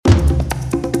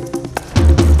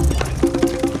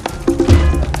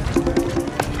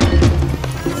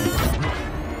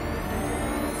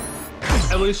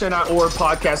Evolution.org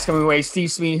podcast coming away.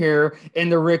 Steve Smee here in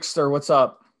the Rickster. What's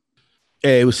up?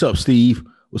 Hey, what's up, Steve?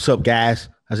 What's up, guys?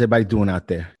 How's everybody doing out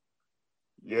there?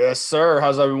 Yes, sir.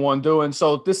 How's everyone doing?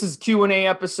 So this is Q&A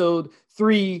episode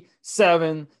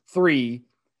 373.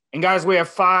 And guys, we have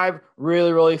 5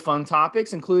 really, really fun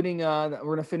topics, including we're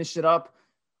going to finish it up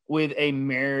with a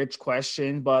marriage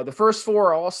question. But the first 4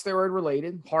 are all steroid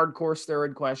related, hardcore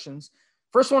steroid questions.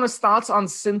 First one is thoughts on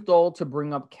synthol to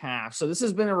bring up calves. So this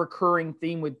has been a recurring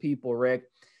theme with people, Rick.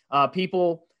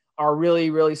 People are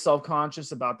really, really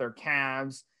self-conscious about their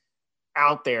calves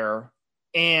out there.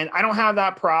 And I don't have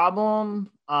that problem.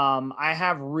 I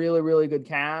have really, really good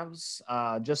calves.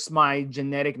 Just my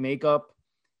genetic makeup,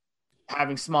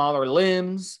 having smaller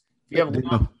limbs. If you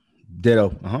have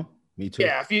Ditto. Me too.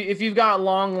 Yeah, if you've got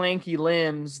long, lanky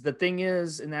limbs, the thing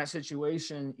is, in that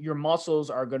situation, your muscles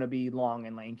are going to be long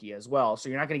and lanky as well. So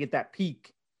you're not going to get that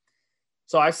peak.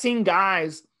 So I've seen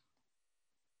guys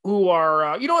who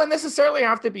are, you don't necessarily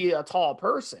have to be a tall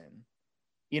person,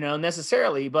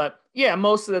 necessarily. But yeah,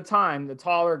 most of the time, the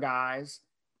taller guys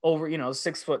over,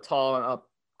 6 foot tall and up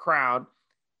crowd,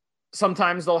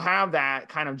 sometimes they'll have that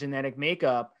kind of genetic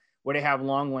makeup where they have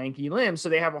long, lanky limbs. So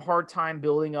they have a hard time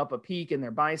building up a peak in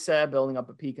their bicep, building up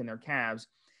a peak in their calves.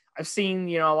 I've seen,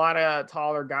 a lot of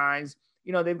taller guys,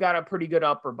 they've got a pretty good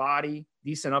upper body,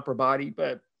 decent upper body,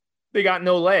 but they got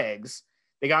no legs.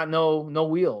 They got no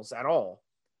wheels at all.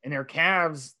 And their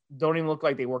calves don't even look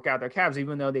like they work out their calves,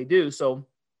 even though they do. So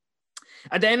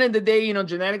at the end of the day,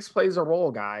 genetics plays a role,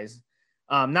 guys.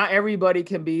 Not everybody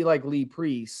can be like Lee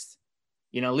Priest.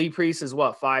 Lee Priest is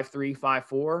what, 5'3",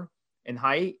 5'4" in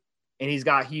height? And he's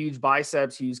got huge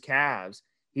biceps, huge calves.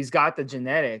 He's got the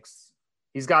genetics.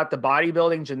 He's got the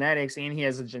bodybuilding genetics, and he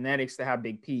has the genetics to have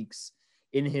big peaks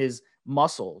in his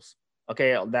muscles,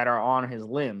 okay, that are on his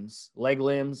limbs, leg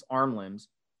limbs, arm limbs.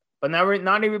 But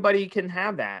not everybody can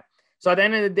have that. So at the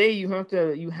end of the day, you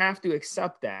have to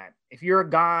accept that. If you're a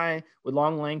guy with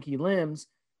long, lanky limbs,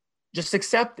 just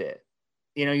accept it.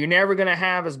 You're never going to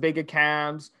have as big a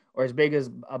calves or as big as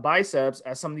biceps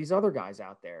as some of these other guys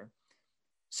out there.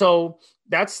 So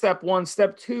that's step 1.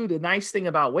 Step 2, the nice thing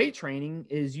about weight training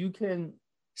is you can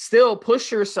still push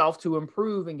yourself to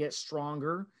improve and get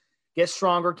stronger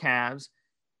calves,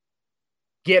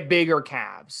 get bigger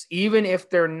calves, even if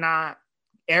they're not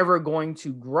ever going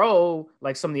to grow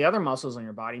like some of the other muscles on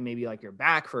your body, maybe like your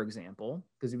back, for example,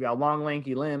 because if you have a long,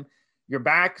 lanky limb, your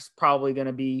back's probably going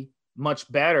to be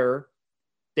much better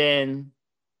than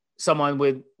someone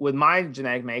with my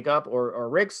genetic makeup or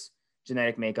Rick's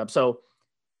genetic makeup. So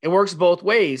it works both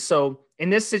ways. So in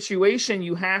this situation,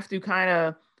 you have to kind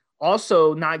of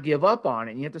also not give up on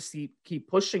it. You have to keep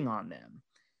pushing on them.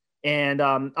 And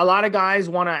a lot of guys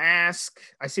want to ask,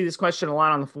 I see this question a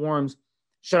lot on the forums,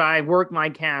 should I work my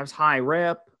calves high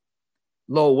rep,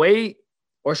 low weight,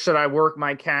 or should I work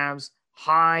my calves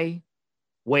high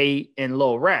weight and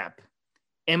low rep?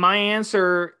 And my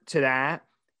answer to that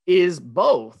is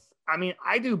both. I mean,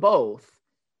 I do both.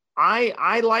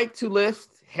 I like to lift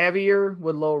heavier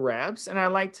with low reps, and I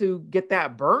like to get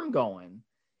that burn going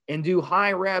and do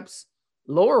high reps,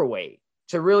 lower weight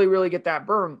to really, really get that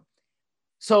burn.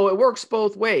 So it works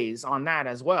both ways on that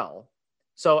as well.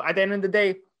 So at the end of the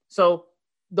day, so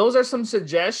those are some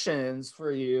suggestions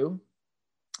for you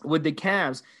with the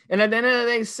calves. And at the end of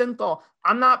the day, synthol,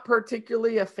 I'm not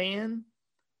particularly a fan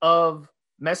of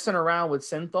messing around with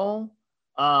synthol.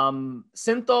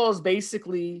 Synthol is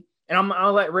basically, and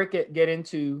I'll let Rick get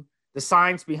into the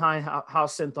science behind how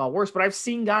synthol works, but I've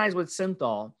seen guys with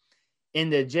synthol in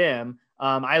the gym.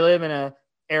 I live in an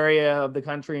area of the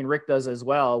country, and Rick does as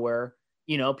well, where,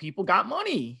 people got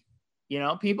money.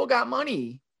 People got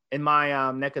money in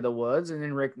my neck of the woods and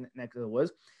in Rick's neck of the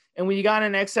woods. And when you got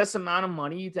an excess amount of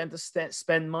money, you tend to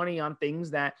spend money on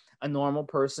things that a normal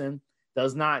person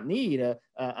does not need.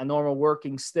 A normal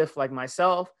working stiff like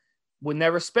myself would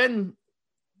never spend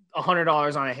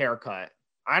 $100 on a haircut.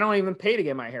 I don't even pay to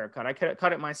get my hair cut. I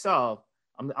cut it myself.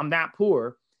 I'm that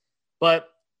poor. But,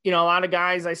 a lot of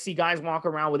guys, I see guys walk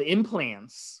around with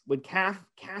implants, with calf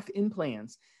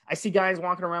implants. I see guys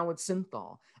walking around with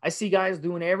synthol. I see guys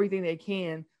doing everything they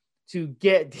can to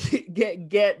get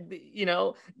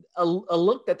a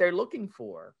look that they're looking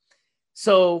for.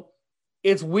 So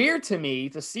it's weird to me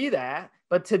to see that,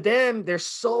 but to them, they're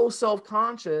so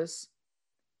self-conscious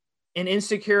and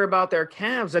insecure about their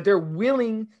calves that they're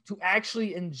willing to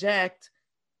actually inject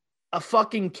a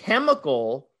fucking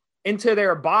chemical into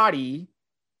their body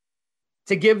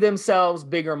to give themselves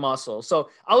bigger muscle. So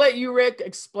I'll let you, Rick,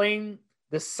 explain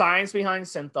the science behind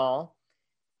synthol.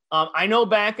 I know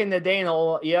back in the day in the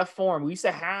old EF forum, we used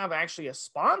to have actually a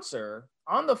sponsor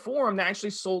on the forum that actually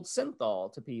sold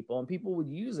synthol to people, and people would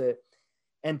use it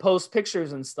and post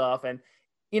pictures and stuff. And,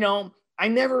 I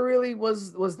never really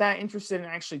was that interested in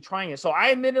actually trying it. So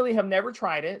I admittedly have never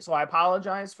tried it. So I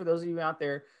apologize for those of you out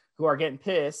there who are getting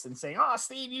pissed and saying, "Oh,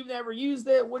 Steve, you've never used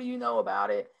it. What do you know about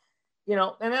it?"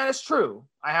 And that is true.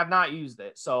 I have not used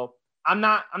it. So I'm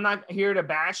not here to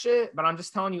bash it, but I'm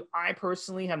just telling you, I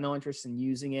personally have no interest in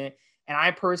using it. And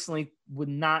I personally would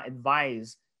not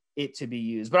advise it to be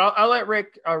used. But I'll let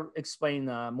Rick explain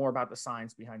more about the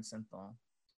science behind synthol.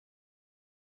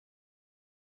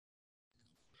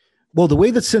 Well, the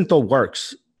way that synthol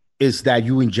works is that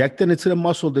you inject it into the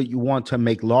muscle that you want to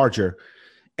make larger.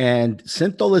 And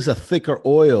synthol is a thicker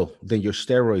oil than your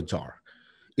steroids are.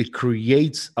 It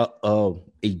creates a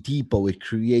depot. It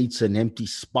creates an empty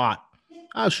spot.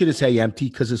 I shouldn't say empty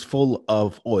because it's full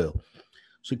of oil.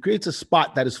 So it creates a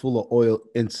spot that is full of oil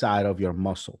inside of your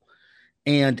muscle.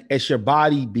 And as your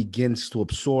body begins to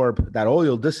absorb that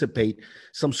oil, dissipate,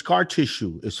 some scar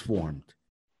tissue is formed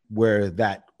where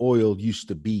that oil used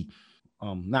to be.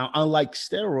 Now, unlike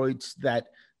steroids that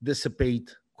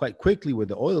dissipate quite quickly, where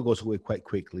the oil goes away quite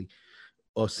quickly,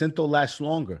 synthol lasts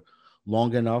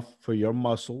long enough for your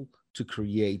muscle to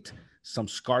create some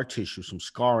scar tissue, some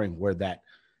scarring where that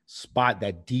spot,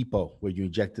 that depot where you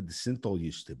injected the synthol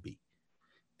used to be.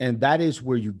 And that is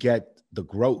where you get the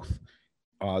growth,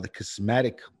 the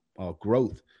cosmetic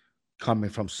growth coming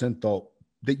from synthol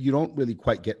that you don't really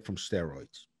quite get from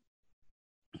steroids.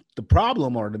 The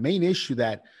problem, or the main issue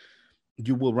that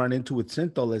you will run into with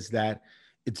synthol, is that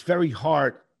it's very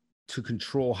hard to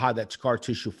control how that scar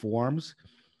tissue forms.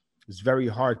 It's very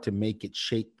hard to make it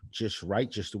shape just right,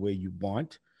 just the way you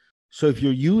want. So if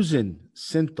you're using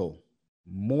synthol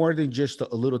more than just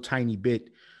a little tiny bit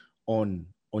on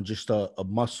just a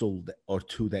muscle or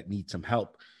two that needs some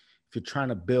help, if you're trying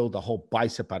to build a whole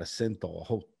bicep out of synthol, a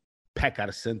whole pec out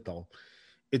of synthol,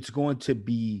 it's going to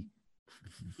be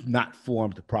not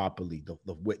formed properly.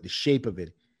 The shape of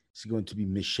it is going to be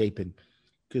misshapen,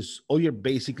 because all you're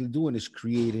basically doing is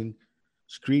creating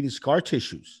scar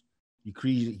tissues.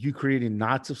 You creating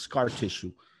knots of scar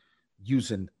tissue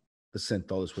using the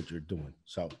synthol is what you're doing.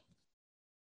 So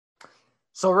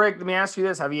Rick, let me ask you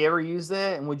this: have you ever used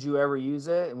it, and would you ever use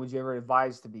it, and would you ever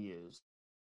advise to be used?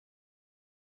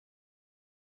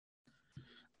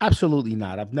 Absolutely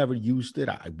not. I've never used it.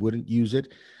 I wouldn't use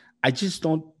it. I just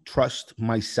don't trust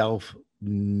myself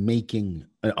making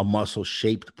a muscle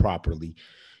shaped properly,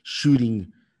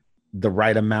 shooting the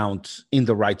right amount in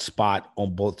the right spot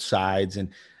on both sides. And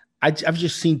I've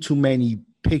just seen too many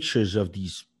pictures of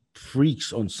these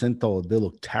freaks on synthol. They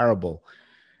look terrible,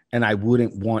 and I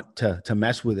wouldn't want to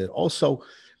mess with it. Also,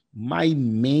 my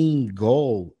main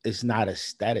goal is not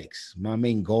aesthetics. My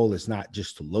main goal is not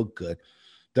just to look good.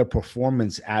 The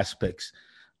performance aspects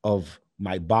of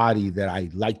my body that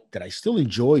I like, that I still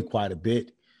enjoy quite a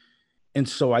bit. And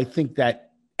so I think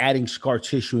that adding scar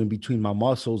tissue in between my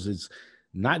muscles is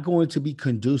not going to be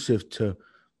conducive to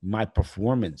my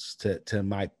performance, to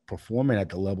my performing at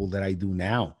the level that I do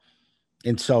now.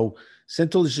 And so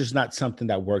synthol is just not something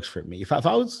that works for me. If I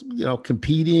was,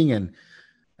 competing, and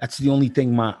that's the only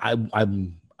thing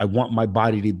I want my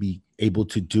body to be able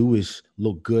to do is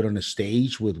look good on the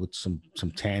stage with some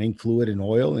tanning fluid and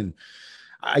oil, and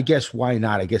I guess why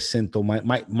not? I guess synthol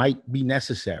might be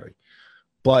necessary.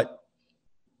 But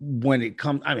when it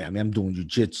comes, I'm doing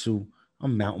jiu-jitsu,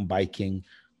 I'm mountain biking,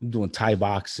 I'm doing Thai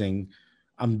boxing,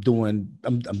 I'm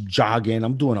jogging,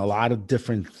 I'm doing a lot of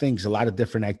different things, a lot of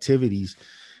different activities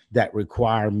that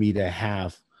require me to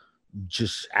have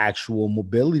just actual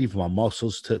mobility for my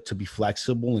muscles to be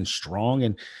flexible and strong.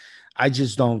 And I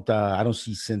just don't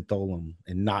see synthol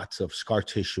and knots of scar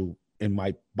tissue in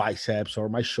my biceps or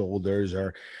my shoulders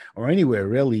or anywhere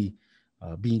really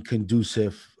being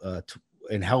conducive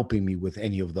and helping me with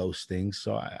any of those things.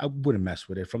 So I wouldn't mess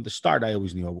with it. From the start, I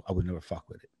always knew I would never fuck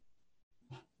with it.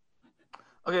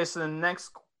 Okay, so the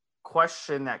next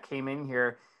question that came in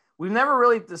here, we've never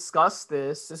really discussed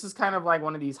this. This is kind of like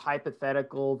one of these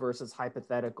hypothetical versus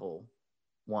hypothetical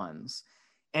ones.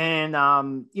 And,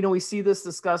 we see this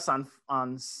discussed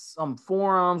on some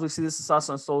forums. We see this discussed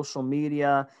on social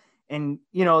media. And,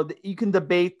 you can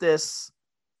debate this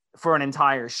for an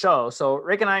entire show. So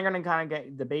Rick and I are going to kind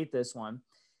of debate this one.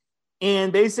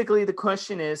 And basically the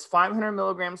question is 500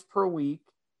 milligrams per week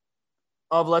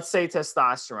of, let's say,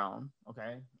 testosterone,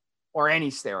 okay, or any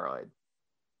steroid,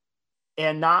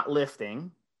 and not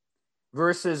lifting,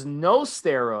 versus no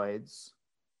steroids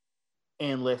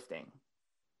and lifting.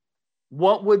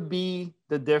 What would be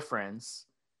the difference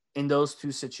in those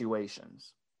two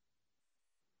situations?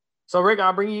 So Rick,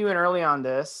 I'll bring you in early on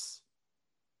this.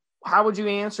 How would you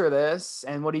answer this?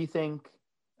 And what do you think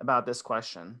about this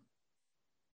question?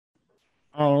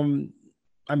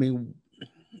 I mean,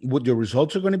 what your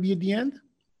results are going to be at the end?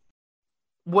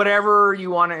 Whatever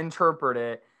you want to interpret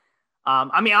it.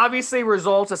 I mean, obviously,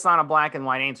 results, it's not a black and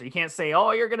white answer. You can't say,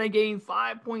 oh, you're going to gain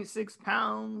 5.6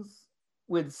 pounds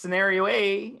with scenario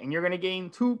A, and you're going to gain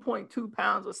 2.2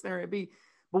 pounds with scenario B.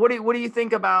 But what do you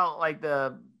think about like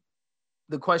the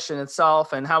question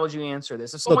itself, and how would you answer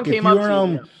this? If someone came up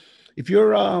to you, if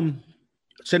you're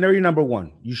scenario number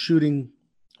one, you're shooting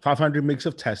 500 mgs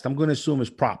of test, I'm going to assume it's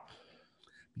prop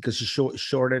because it's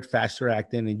shorter, faster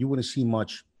acting, and you wouldn't see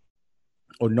much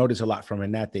or notice a lot from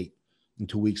an athlete in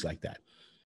 2 weeks like that.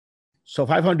 So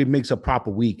 500 mgs of prop a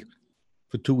week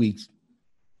for 2 weeks.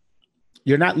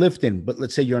 You're not lifting, but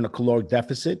let's say you're in a caloric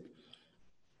deficit.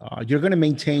 You're going to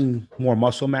maintain more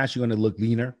muscle mass. You're going to look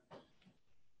leaner.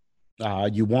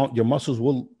 Your muscles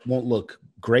won't look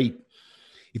great.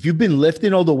 If you've been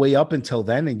lifting all the way up until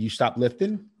then and you stop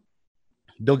lifting,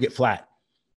 they'll get flat.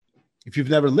 If you've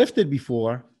never lifted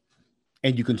before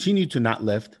and you continue to not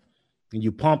lift and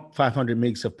you pump 500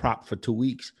 mgs of prop for 2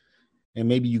 weeks and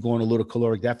maybe you go on a little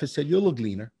caloric deficit, you'll look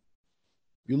leaner.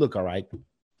 You look all right.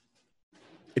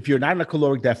 If you're not in a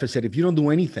caloric deficit, if you don't do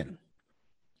anything,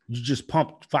 you just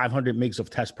pump 500 mgs of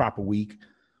test prop a week,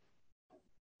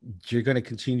 you're going to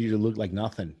continue to look like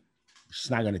nothing. It's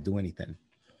just not going to do anything.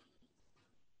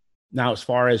 Now, as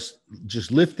far as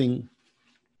just lifting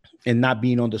and not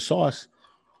being on the sauce,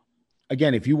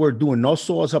 again, if you were doing no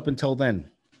sauce up until then,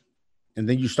 and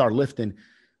then you start lifting,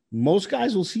 most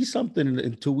guys will see something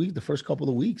in 2 weeks, the first couple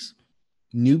of weeks.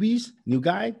 Newbies, new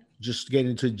guy, just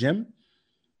getting into the gym.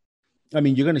 I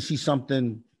mean, you're going to see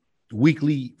something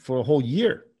weekly for a whole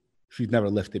year if you've never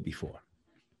lifted before.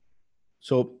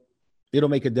 So it'll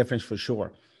make a difference for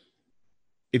sure.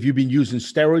 If you've been using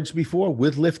steroids before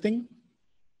with lifting,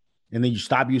 and then you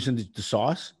stop using the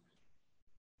sauce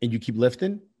and you keep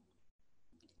lifting,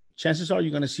 chances are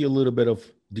you're going to see a little bit of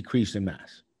decrease in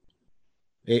mass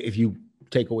if you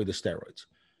take away the steroids.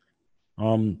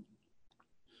 I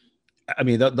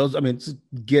mean, I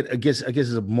guess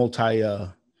it's a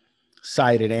multi-sided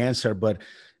answer, but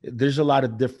there's a lot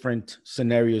of different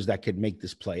scenarios that could make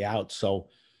this play out. So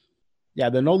yeah,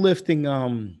 the no lifting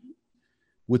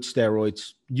with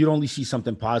steroids, you'd only see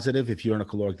something positive if you're in a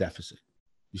caloric deficit.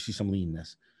 You see some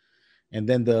leanness. And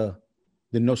then the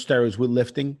no steroids with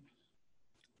lifting,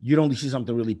 you'd only see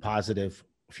something really positive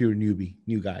if you're a newbie,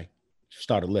 new guy,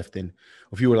 started lifting.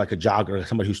 Or if you were like a jogger,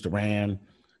 somebody who used to ran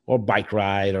or bike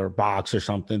ride or box or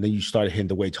something, then you started hitting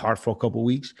the weights hard for a couple of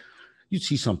weeks, you'd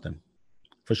see something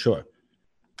for sure.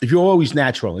 If you're always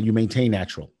natural and you maintain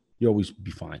natural, you'll always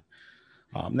be fine.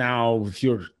 Now, if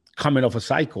you're coming off a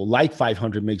cycle, like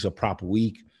 500 mgs of prop a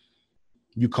week,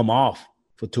 you come off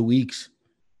for 2 weeks,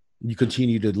 you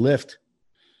continue to lift,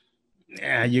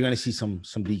 you're going to see some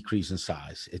decrease in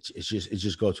size. It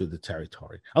just goes through the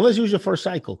territory. Unless it was your first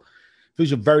cycle. If it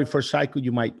was your very first cycle,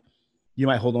 you might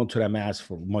hold on to that mass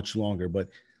for much longer. But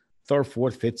third,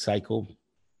 fourth, fifth cycle,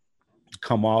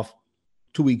 come off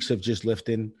 2 weeks of just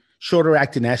lifting, shorter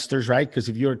acting esters, right? Because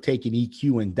if you're taking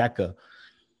EQ and DECA,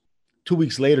 2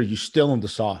 weeks later, you're still in the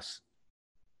sauce.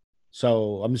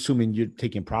 So I'm assuming you're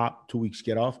taking prop, 2 weeks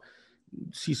get off,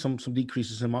 see some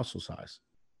decreases in muscle size.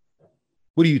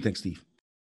 What do you think, Steve?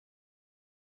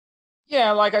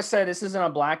 Yeah, like I said, this isn't a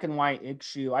black and white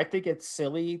issue. I think it's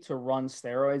silly to run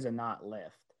steroids and not lift.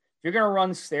 If you're going to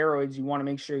run steroids, you want to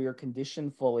make sure you're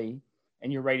conditioned fully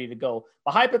and you're ready to go.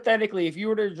 But hypothetically, if you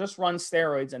were to just run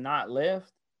steroids and not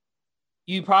lift,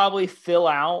 you probably fill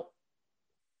out,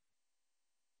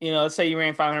 let's say you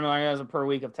ran 500 milligrams per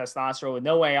week of testosterone with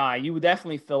no AI, you would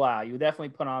definitely fill out. You would definitely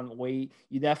put on weight.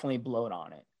 You definitely bloat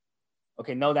on it.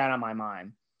 Okay, know that on my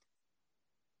mind.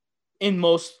 In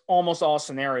almost all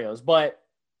scenarios. But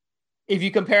if you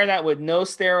compare that with no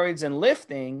steroids and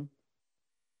lifting,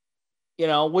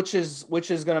 which is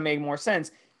going to make more sense.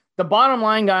 The bottom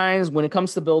line, guys, when it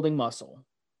comes to building muscle,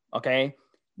 okay,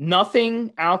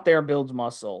 nothing out there builds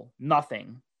muscle.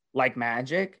 Nothing like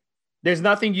magic. There's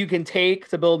nothing you can take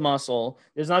to build muscle.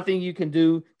 There's nothing you can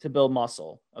do to build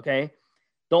muscle, okay?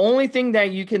 The only thing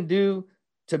that you can do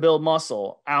to build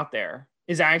muscle out there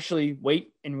is actually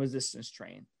weight and resistance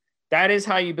train. That is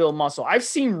how you build muscle. I've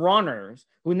seen runners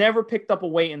who never picked up a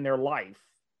weight in their life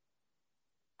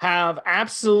have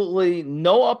absolutely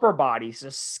no upper body,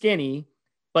 just skinny,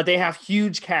 but they have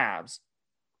huge calves.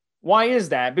 Why is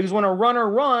that? Because when a runner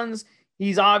runs,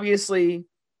 he's obviously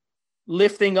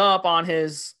lifting up on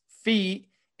his feet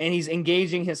and he's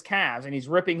engaging his calves and he's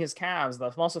ripping his calves,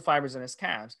 the muscle fibers in his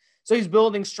calves. So he's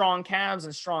building strong calves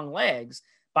and strong legs.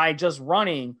 by just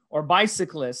running, or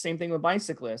bicyclists, same thing with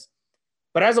bicyclists.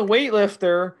 But as a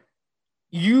weightlifter,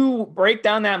 you break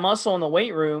down that muscle in the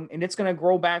weight room and it's going to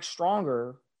grow back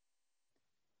stronger.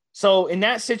 So in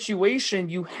that situation,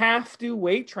 you have to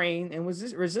weight train and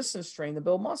resistance train to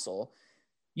build muscle.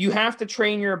 You have to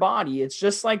train your body. It's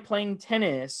just like playing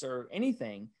tennis or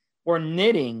anything, or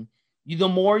knitting. The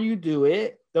more you do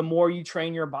it, the more you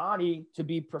train your body to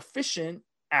be proficient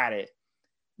at it.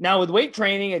 Now with weight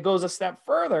training, it goes a step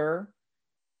further,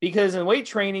 because in weight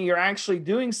training, you're actually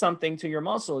doing something to your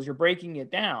muscles. You're breaking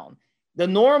it down. The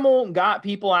normal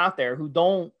people out there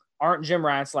who aren't gym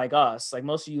rats like us, like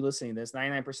most of you listening to this,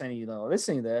 99% of you that are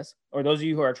listening to this, or those of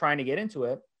you who are trying to get into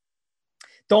it,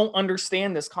 don't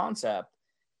understand this concept.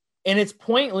 And it's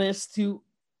pointless to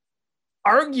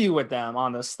argue with them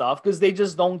on this stuff because they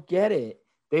just don't get it.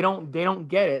 They don't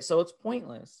get it. So it's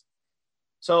pointless.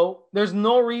 So there's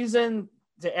no reason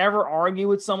to ever argue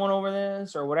with someone over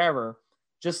this or whatever.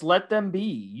 Just let them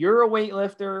be. You're a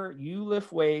weightlifter. You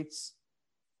lift weights.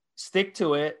 Stick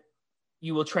to it.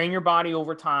 You will train your body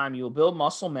over time. You will build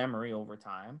muscle memory over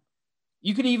time.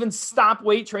 You could even stop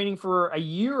weight training for a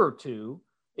year or two.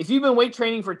 If you've been weight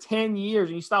training for 10 years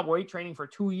and you stop weight training for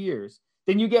 2 years,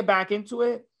 then you get back into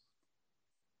it,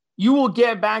 you will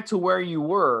get back to where you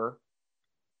were,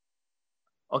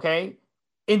 okay,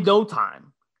 in no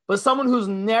time. But someone who's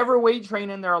never weight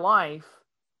trained in their life,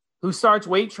 who starts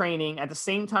weight training at the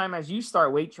same time as you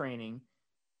start weight training,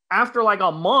 after like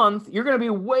a month, you're going to be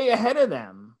way ahead of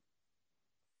them.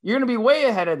 You're going to be way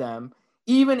ahead of them,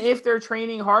 even if they're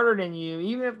training harder than you,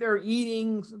 even if they're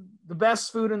eating the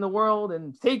best food in the world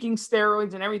and taking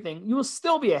steroids and everything, you will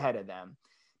still be ahead of them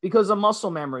because of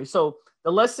muscle memory. So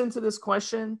the lesson to this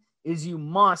question is you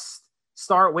must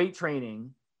start weight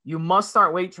training. You must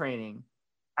start weight training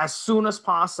as soon as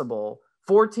possible.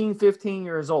 14, 15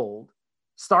 years old,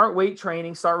 start weight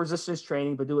training, start resistance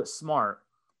training, but do it smart.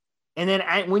 And then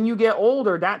when you get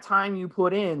older, that time you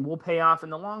put in will pay off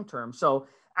in the long term. So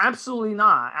absolutely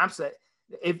not. Absolutely.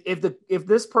 If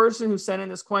this person who sent in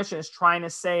this question is trying to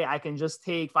say, I can just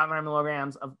take 500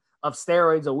 milligrams of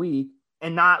steroids a week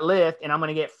and not lift, and I'm going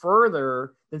to get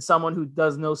further than someone who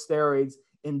does no steroids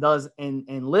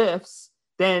and lifts,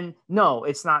 then no,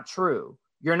 it's not true.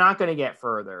 You're not going to get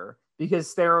further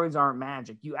because steroids aren't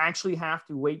magic. You actually have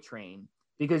to weight train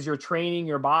because you're training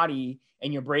your body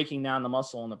and you're breaking down the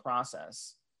muscle in the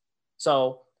process.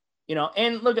 So,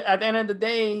 and look, at the end of the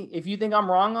day, if you think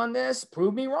I'm wrong on this,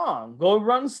 prove me wrong. Go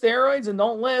run steroids and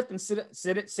don't lift and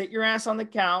sit your ass on the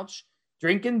couch,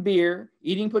 drinking beer,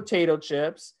 eating potato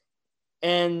chips,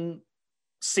 and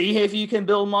see if you can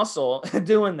build muscle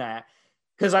doing that.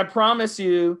 Because I promise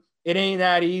you, it ain't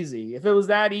that easy. If it was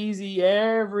that easy,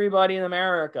 everybody in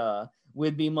America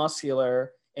would be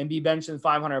muscular and be benching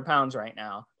 500 pounds right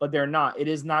now. But they're not. It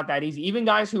is not that easy. Even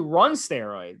guys who run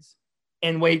steroids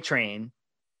and weight train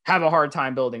have a hard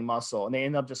time building muscle, and they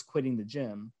end up just quitting the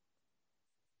gym.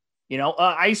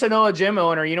 I used to know a gym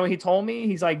owner. You know what he told me?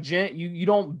 He's like, you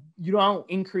don't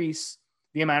increase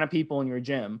the amount of people in your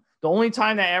gym. The only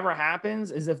time that ever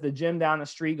happens is if the gym down the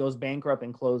street goes bankrupt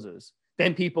and closes.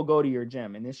 Then people go to your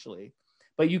gym initially.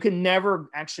 But you can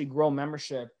never actually grow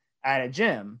membership at a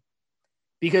gym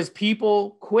because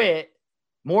people quit.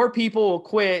 More people will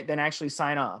quit than actually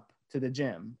sign up to the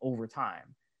gym over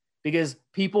time. Because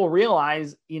people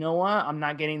realize, you know what, I'm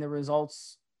not getting the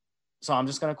results, so I'm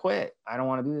just going to quit. I don't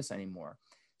want to do this anymore.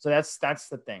 So that's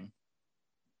the thing.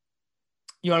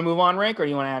 You want to move on, Rick, or do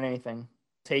you want to add anything?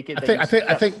 Take it. I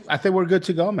think we're good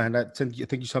to go, man. I think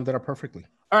you summed it up perfectly.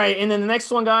 All right, and then the next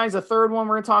one, guys, the third one,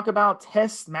 we're going to talk about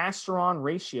testosterone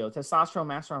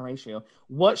ratio.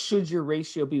 What should your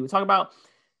ratio be? We talk about.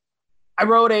 I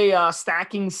wrote a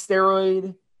stacking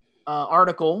steroid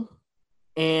article.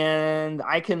 And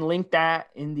I can link that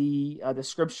in the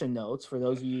description notes for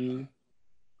those of you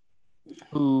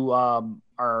who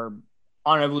are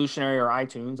on Evolutionary or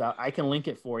iTunes. I can link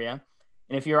it for you.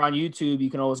 And if you're on YouTube,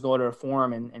 you can always go to the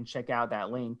forum and check out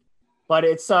that link. But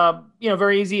it's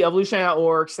very easy,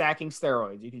 evolutionary.org, stacking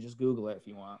steroids. You can just Google it if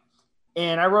you want.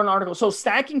 And I wrote an article. So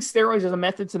stacking steroids is a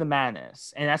method to the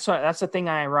madness. And that's the thing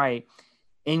I write.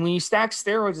 And when you stack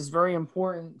steroids, it's very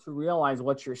important to realize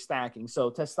what you're stacking.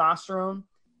 So testosterone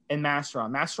and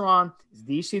masteron. Masteron is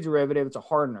DHT derivative. It's a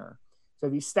hardener. So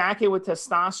if you stack it with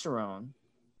testosterone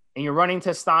and you're running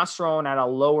testosterone at a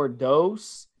lower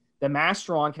dose, the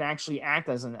masteron can actually act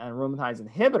as an aromatase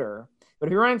inhibitor. But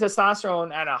if you're running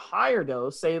testosterone at a higher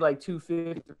dose, say like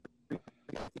 250,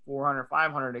 400,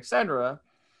 500, etc.,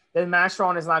 then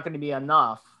masteron is not going to be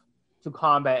enough to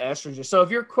combat estrogen. So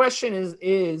if your question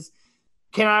is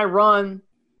can I run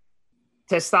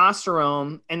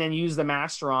testosterone and then use the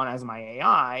Masteron as my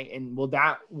AI, and will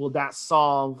that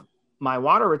solve my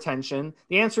water retention?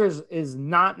 The answer is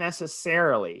not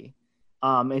necessarily.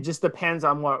 It just depends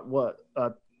on what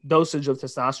dosage of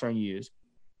testosterone you use.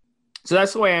 So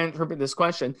that's the way I interpret this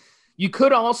question. You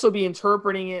could also be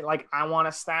interpreting it like, I want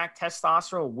to stack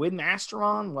testosterone with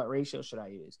Masteron. What ratio should I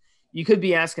use? You could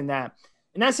be asking that.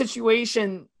 In that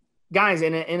situation, guys,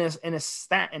 in a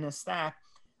stack,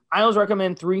 I always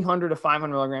recommend 300 to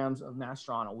 500 milligrams of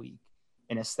Masteron a week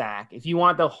in a stack. If you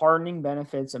want the hardening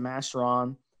benefits of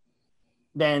Masteron,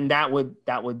 then that would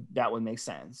make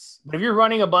sense. But if you're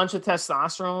running a bunch of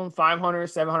testosterone, 500,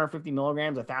 750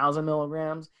 milligrams, 1,000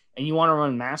 milligrams, and you want to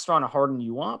run Masteron to harden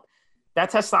you up,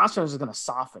 that testosterone is going to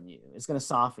soften you. It's going to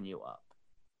soften you up.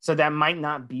 So that might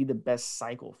not be the best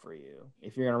cycle for you.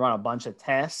 If you're going to run a bunch of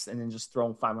tests and then just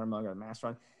throw 500 milligrams of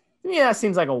Masteron, to me, that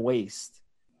seems like a waste.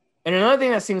 And another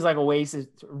thing that seems like a waste is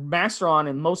Masteron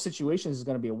in most situations is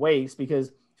going to be a waste, because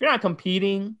if you're not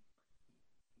competing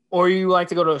or you like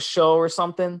to go to a show or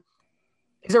something,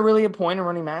 is there really a point in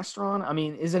running Masteron? I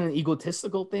mean, is it an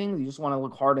egotistical thing? Do you just want to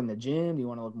look hard in the gym? Do you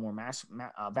want to look more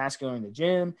vascular in the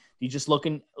gym? Do you just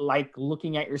looking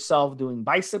at yourself doing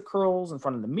bicep curls in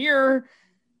front of the mirror?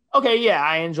 Okay, yeah,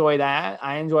 I enjoy that.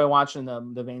 I enjoy watching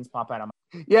the veins pop out of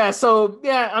my... Yeah, so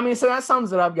that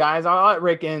sums it up, guys. I'll let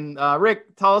Rick in.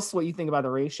 Rick, tell us what you think about the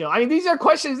ratio. I mean, these are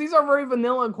questions. These are very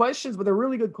vanilla questions, but they're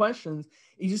really good questions.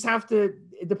 You just have to...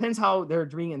 It depends how they're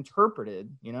being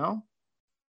interpreted, you know?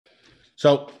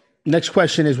 So next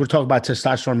question is, we're talking about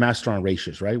testosterone Masteron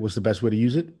ratios, right? What's the best way to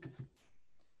use it?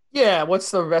 Yeah, what's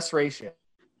the best ratio?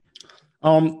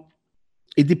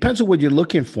 It depends on what you're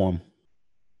looking for.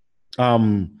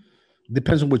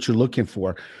 Depends on what you're looking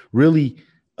for. Really,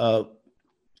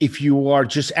 if you are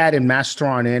just adding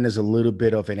Masteron in as a little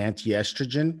bit of an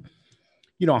anti-estrogen,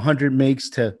 100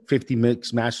 mgs to 50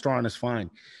 mgs Masteron is fine.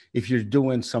 If you're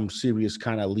doing some serious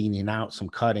kind of leaning out, some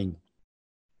cutting,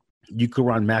 you could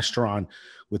run Masteron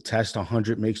with test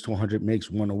 100 mgs to 100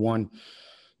 mgs 1-to-1,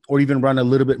 or even run a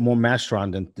little bit more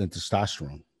Masteron than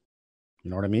testosterone. You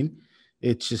know what I mean?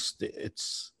 This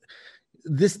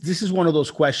is one of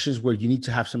those questions where you need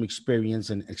to have some experience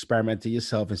and experiment it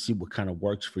yourself and see what kind of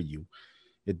works for you.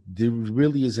 There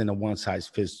really isn't a one size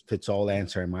fits all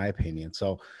answer, in my opinion.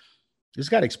 So you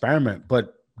just got to experiment.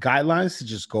 But guidelines to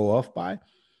just go off by: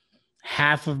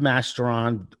 half of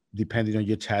Masteron, depending on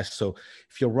your test. So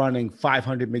if you're running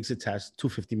 500 mgs a test,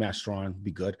 250 Masteron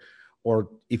be good. Or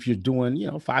if you're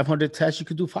doing, 500 tests, you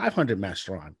could do 500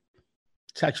 Masteron.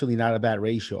 It's actually not a bad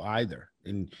ratio either.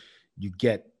 And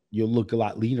you'll look a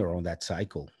lot leaner on that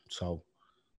cycle. So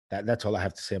that's all I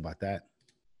have to say about that.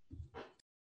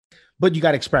 But you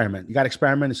got to experiment. You got to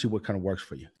experiment and see what kind of works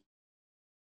for you.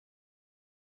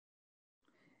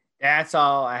 That's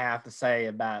all I have to say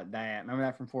about that. Remember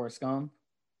that from Forrest Gump?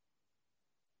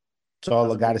 That's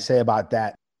all I got to say about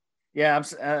that. Yeah,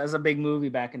 it was a big movie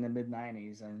back in the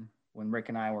mid-90s, and when Rick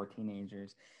and I were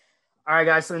teenagers. All right,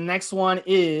 guys, so the next one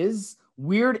is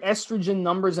weird estrogen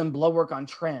numbers and blood work on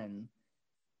tren.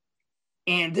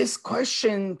 And this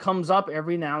question comes up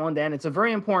every now and then. It's a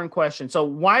very important question. So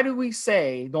why do we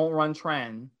say don't run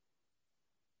tren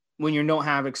when you don't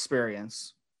have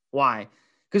experience? Why?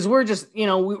 Because we're just,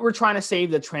 we're trying to save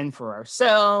the tren for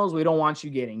ourselves. We don't want you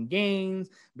getting gains,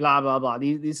 blah, blah, blah.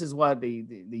 This is what the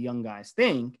young guys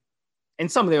think,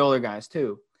 and some of the older guys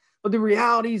too. But the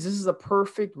reality is this is a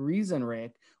perfect reason,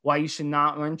 Rick, why you should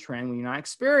not run tren when you're not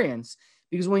experienced.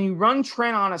 Because when you run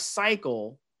tren on a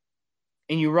cycle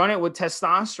and you run it with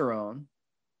testosterone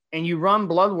and you run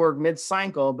blood work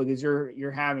mid-cycle because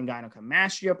you're having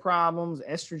gynecomastia problems,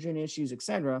 estrogen issues,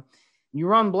 etc., you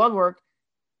run blood work,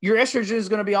 your estrogen is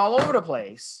going to be all over the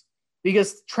place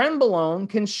because trenbolone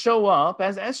can show up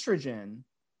as estrogen,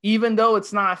 even though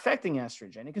it's not affecting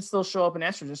estrogen. It can still show up in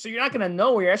estrogen. So you're not going to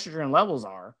know where your estrogen levels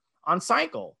are on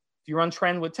cycle if you run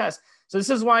tren with test. So this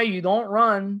is why you don't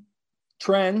run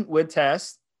tren with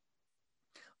test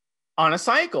on a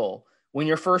cycle when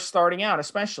you're first starting out,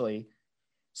 especially.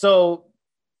 So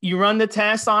you run the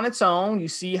test on its own. You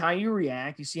see how you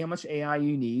react. You see how much AI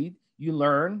you need. You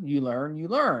learn.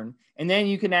 And then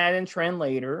you can add in tren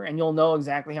later, and you'll know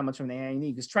exactly how much of an AI you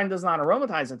need, because tren does not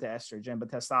aromatize into estrogen, but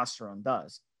testosterone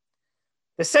does.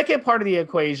 The second part of the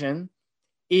equation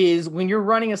is when you're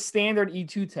running a standard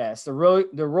E2 test, the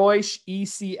Roche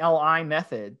ECLI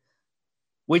method,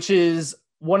 which is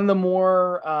one of the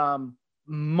more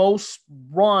most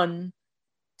run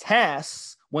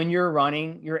tests when you're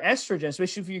running your estrogen,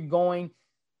 especially if you're going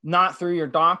not through your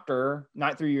doctor,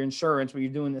 not through your insurance, but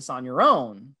you're doing this on your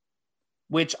own,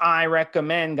 which I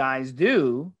recommend guys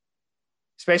do,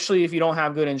 especially if you don't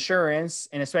have good insurance,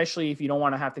 and especially if you don't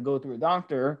want to have to go through a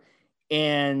doctor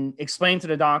and explain to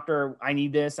the doctor, I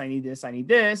need this, I need this, I need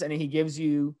this. And then he gives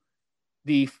you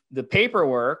the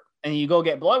paperwork, and you go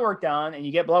get blood work done, and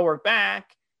you get blood work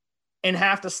back, and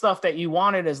half the stuff that you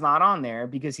wanted is not on there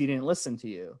because he didn't listen to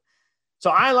you. So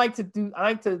I like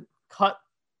to cut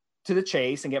to the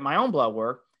chase and get my own blood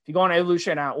work. If you go on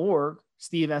evolution.org,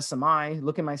 Steve SMI,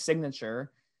 look at my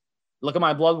signature, look at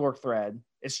my blood work thread.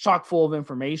 It's chock full of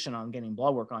information on getting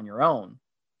blood work on your own.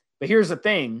 But here's the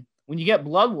thing. When you get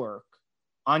blood work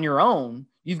on your own,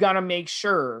 you've got to make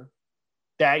sure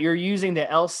that you're using the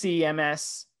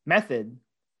LCMS method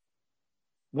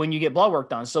when you get blood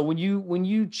work done. So when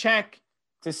you check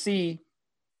to see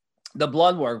the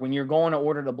blood work, when you're going to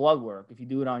order the blood work, if you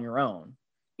do it on your own,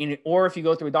 or if you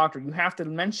go through a doctor, you have to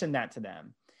mention that to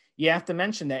them. You have to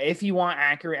mention that if you want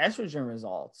accurate estrogen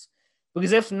results,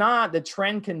 because if not, the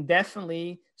trend can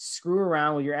definitely screw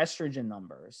around with your estrogen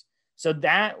numbers. So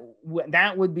that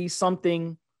would be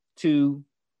something to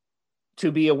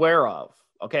be aware of.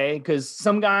 Okay. Because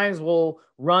some guys will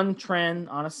run trend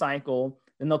on a cycle,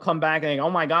 then they'll come back and think, oh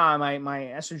my God, my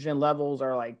estrogen levels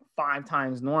are like 5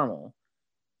 times normal.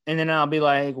 And then I'll be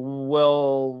like,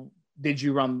 well, did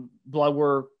you run blood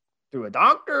work through a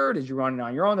doctor? Did you run it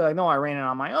on your own? They're like, no, I ran it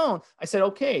on my own. I said,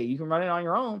 okay, you can run it on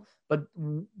your own, but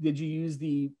did you use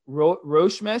the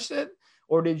Roche method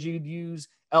or did you use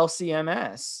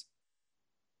LCMS?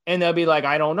 And they'll be like,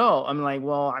 I don't know. I'm like,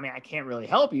 well, I mean, I can't really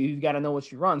help you. You've got to know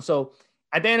what you run. So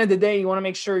at the end of the day, you want to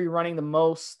make sure you're running the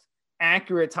most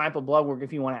accurate type of blood work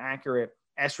if you want accurate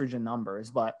estrogen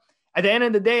numbers. But at the end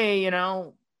of the day,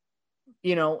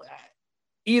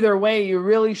 either way, you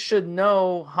really should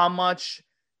know how much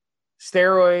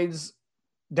steroids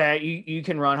that you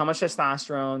can run, how much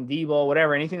testosterone, Debo,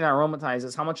 whatever, anything that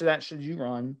aromatizes, how much of that should you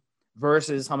run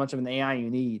versus how much of an AI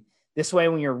you need. This way,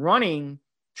 when you're running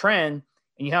trend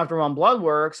and you have to run blood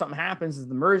work, something happens, it's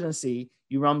an emergency,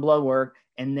 you run blood work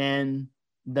and then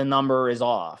the number is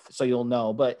off. So you'll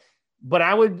know. But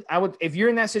I would, if you're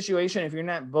in that situation, if you're in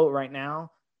that boat right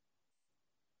now,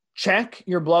 check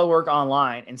your blood work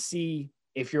online and see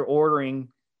if you're ordering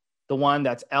the one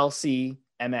that's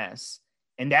LCMS,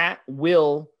 and that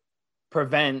will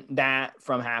prevent that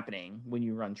from happening when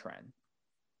you run trend.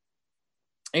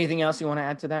 Anything else you want to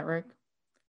add to that, Rick?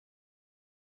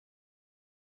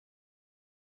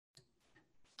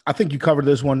 I think you covered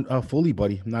this one fully,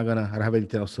 buddy. I don't have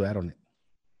anything else to add on it.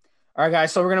 All right,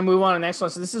 guys. So we're going to move on to the next one.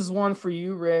 So this is one for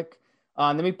you, Rick.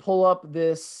 Let me pull up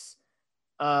this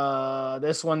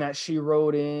one that she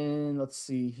wrote in. Let's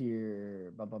see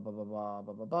here.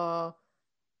 All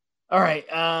right.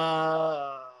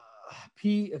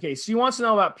 Okay. She wants to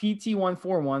know about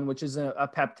PT141, which is a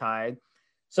peptide.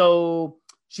 So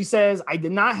she says, I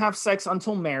did not have sex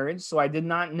until marriage, so I did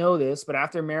not know this. But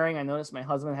after marrying, I noticed my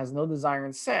husband has no desire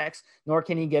in sex, nor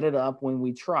can he get it up when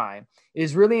we try. It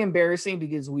is really embarrassing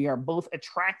because we are both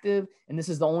attractive, and this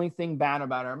is the only thing bad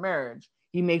about our marriage.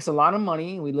 He makes a lot of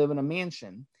money, and we live in a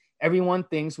mansion. Everyone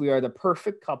thinks we are the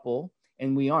perfect couple,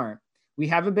 and we aren't. We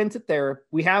have been to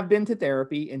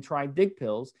therapy and tried dick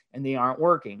pills, and they aren't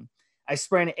working. I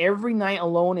spend every night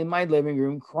alone in my living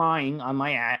room crying on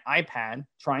my iPad,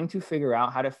 trying to figure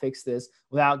out how to fix this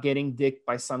without getting dicked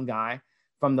by some guy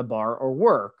from the bar or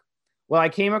work. Well, I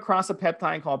came across a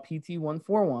peptide called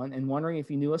PT141 and wondering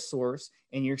if you knew a source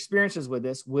and your experiences with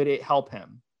this, would it help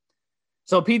him?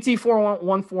 So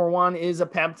PT141 is a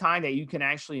peptide that you can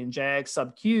actually inject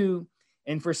sub-Q,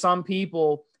 and for some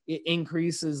people, it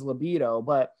increases libido.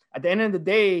 But at the end of the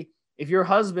day, if your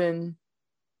husband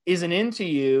isn't into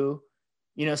you,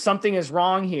 something is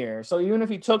wrong here. So even if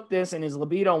he took this and his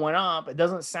libido went up, it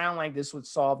doesn't sound like this would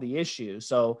solve the issue.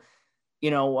 So,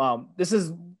 this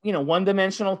is,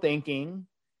 one-dimensional thinking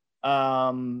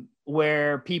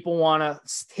where people want to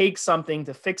take something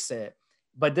to fix it.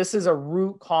 But this is a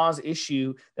root cause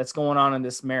issue that's going on in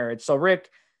this marriage. So Rick,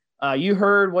 you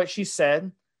heard what she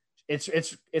said.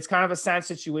 It's kind of a sad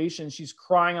situation. She's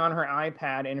crying on her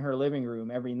iPad in her living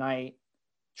room every night,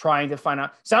 trying to find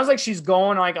out. Sounds like she's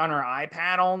going like on her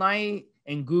iPad all night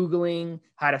and Googling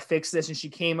how to fix this. And she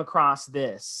came across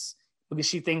this because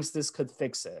she thinks this could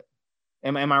fix it.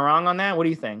 Am I wrong on that? What do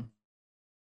you think?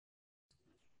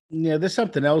 Yeah, there's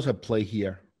something else at play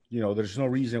here. There's no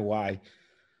reason why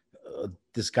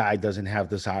this guy doesn't have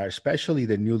desire, especially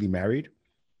the newly married.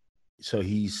 So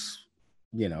he's,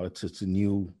 it's a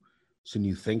new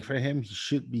thing for him. He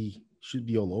should be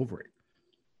all over it.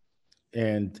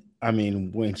 And I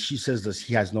mean, when she says that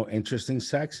he has no interest in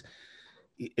sex,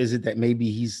 is it that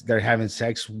maybe they're having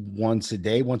sex once a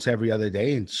day, once every other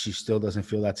day, and she still doesn't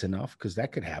feel that's enough? Because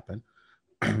that could happen.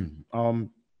 um,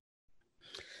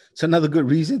 it's another good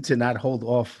reason to not hold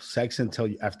off sex until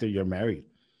after you're married,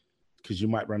 because you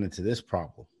might run into this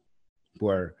problem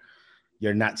where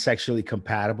you're not sexually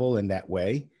compatible in that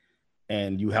way,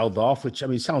 and you held off. Which, I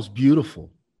mean, sounds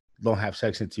beautiful. Don't have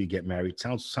sex until you get married.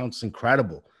 Sounds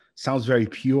incredible. Sounds very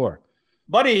pure.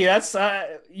 Buddy, that's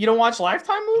you don't watch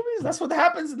Lifetime movies? That's what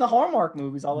happens in the Hallmark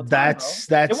movies all the time.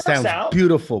 That sounds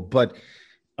beautiful, but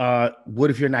what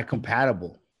if you're not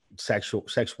compatible sex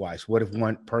wise? What if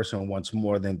one person wants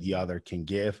more than the other can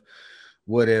give?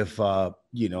 What if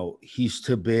he's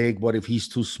too big? What if he's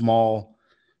too small?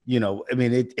 I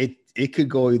mean, it could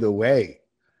go either way,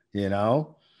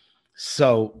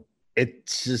 So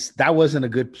it's just, that wasn't a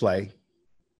good play.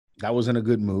 That wasn't a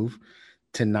good move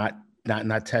to not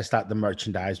test out the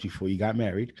merchandise before you got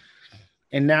married.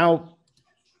 And now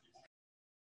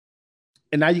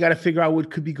you got to figure out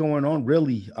what could be going on,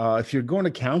 really. If you're going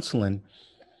to counseling,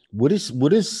 what's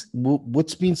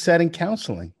being said in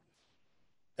counseling?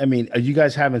 I mean, are you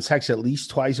guys having sex at least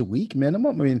twice a week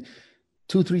minimum? I mean,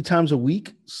 2-3 times a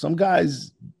week. Some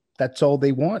guys, that's all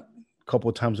they want, a couple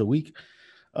of times a week.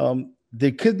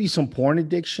 There could be some porn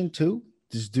addiction too.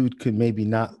 This dude could maybe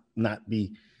not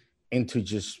be into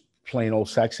just plain old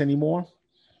sex anymore.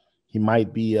 He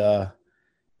might be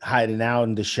hiding out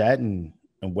in the shed and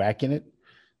whacking it,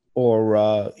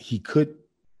 or he could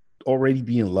already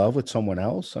be in love with someone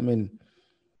else. I mean,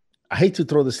 I hate to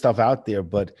throw this stuff out there,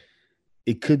 but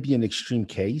it could be an extreme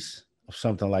case of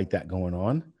something like that going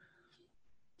on.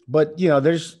 But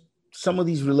there's some of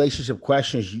these relationship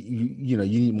questions. You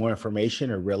need more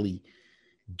information or really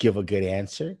give a good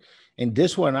answer. And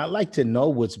this one, I'd like to know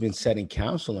what's been said in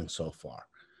counseling so far.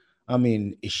 I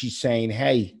mean, is she saying,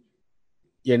 hey,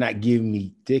 you're not giving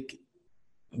me dick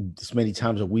as many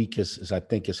times a week as I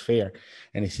think is fair?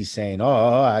 And is he saying, oh,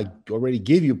 I already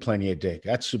give you plenty of dick,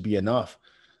 that should be enough?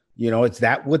 Is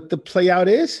that what the play out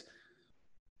is?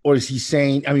 Or is he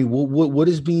saying, I mean, what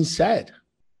is being said?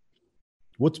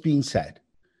 What's being said?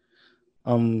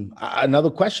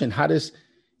 Another question, how does,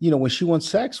 when she wants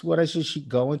sex, what does she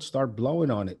go and start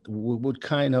blowing on it? What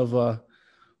kind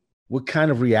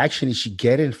of reaction is she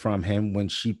getting from him when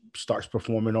she starts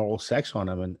performing oral sex on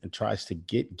him and tries to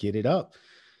get it up?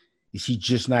 Is he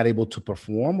just not able to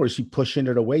perform, or is he pushing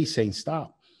it away saying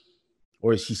stop?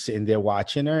 Or is he sitting there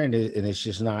watching her and it's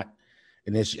just not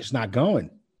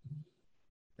going?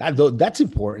 That's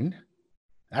important.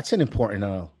 That's an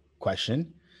important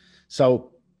question.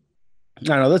 So I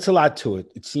don't know. That's a lot to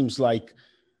it. It seems like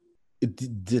it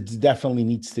definitely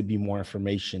needs to be more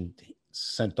information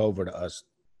sent over to us,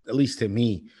 at least to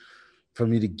me, for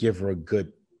me to give her a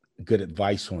good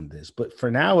advice on this. But for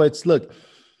now, it's, look,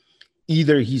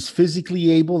 either he's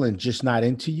physically able and just not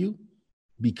into you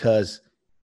because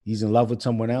he's in love with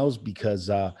someone else, because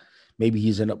maybe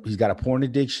he's got a porn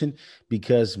addiction,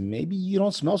 because maybe you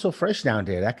don't smell so fresh down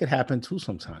there. That could happen too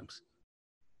sometimes.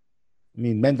 I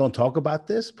mean, men don't talk about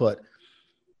this, but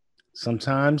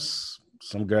sometimes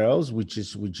some girls, we're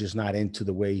just not into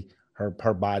the way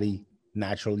her body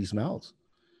naturally smells.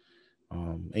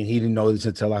 And he didn't know this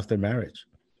until after marriage.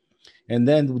 And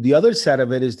then the other side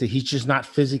of it is that he's just not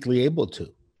physically able to.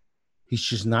 He's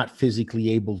just not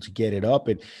physically able to get it up.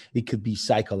 And it could be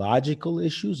psychological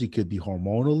issues. It could be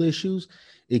hormonal issues.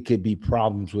 It could be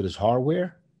problems with his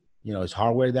hardware. His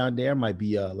hardware down there might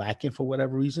be lacking for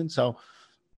whatever reason. So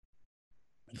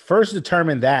first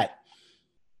determine that,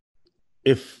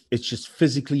 if it's just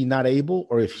physically not able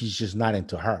or if he's just not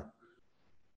into her.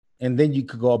 And then you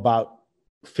could go about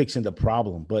fixing the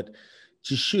problem. But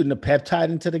just shooting a peptide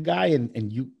into the guy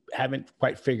and you haven't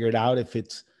quite figured out if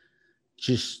it's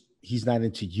just he's not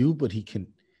into you, but he can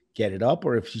get it up,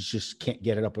 or if he just can't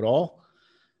get it up at all.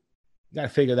 You got to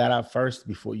figure that out first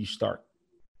before you start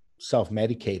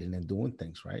self-medicating and doing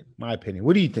things, right? My opinion.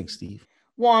 What do you think, Steve?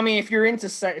 Well, I mean, if you're into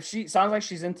sex, if she sounds like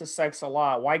she's into sex a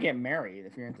lot, why get married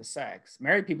if you're into sex?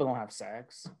 Married people don't have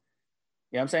sex. You know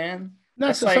what I'm saying?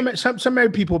 No, some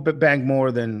married people bang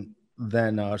more than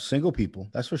single people.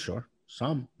 That's for sure.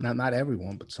 Some, not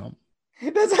everyone, but some.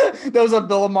 There was a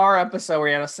Bill Maher episode where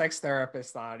he had a sex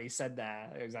therapist on. He said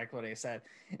that exactly what he said.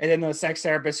 And then the sex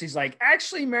therapist, she's like,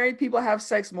 actually, married people have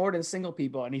sex more than single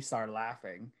people. And he started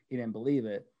laughing. He didn't believe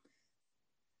it.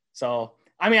 So,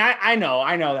 I mean, I know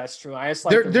that's true. I just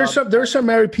like there's some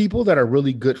married people that are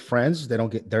really good friends.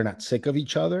 They're not sick of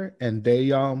each other, and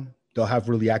they'll have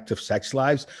really active sex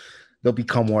lives. They'll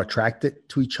become more attracted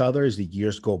to each other as the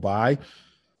years go by.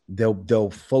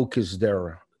 They'll focus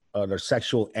their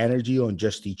sexual energy on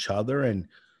just each other, and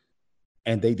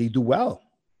they do well.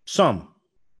 Some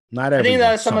Not I think everyone.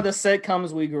 that some of the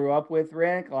sitcoms we grew up with,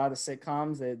 Rick, a lot of the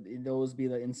sitcoms, that those be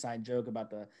the inside joke about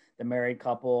the married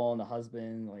couple and the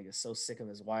husband like is so sick of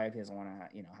his wife, he doesn't want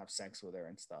to have sex with her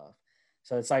and stuff.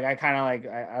 So it's like I kind of like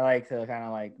I like to kind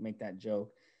of like make that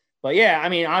joke. But yeah, I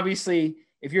mean, obviously,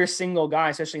 if you're a single guy,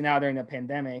 especially now during the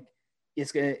pandemic,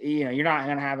 it's gonna you're not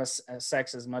gonna have a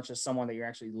sex as much as someone that you're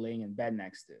actually laying in bed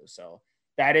next to. So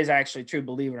that is actually true,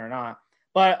 believe it or not.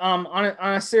 But on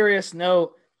a serious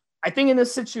note, I think in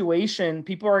this situation,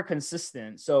 people are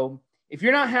consistent. So if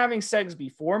you're not having sex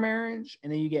before marriage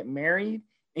and then you get married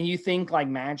and you think like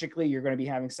magically you're going to be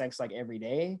having sex like every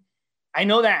day, I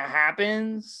know that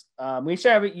happens. We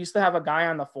used to have a guy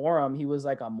on the forum. He was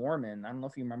like a Mormon. I don't know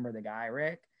if you remember the guy,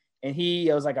 Rick. And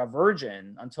he was like a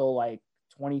virgin until like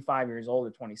 25 years old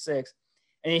or 26.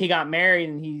 And then he got married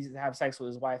and he have sex with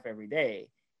his wife every day.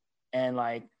 And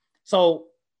like, so,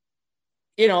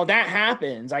 that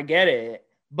happens. I get it.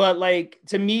 But like,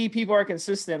 to me, people are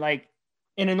consistent. Like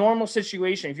in a normal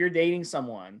situation, if you're dating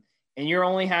someone and you're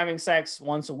only having sex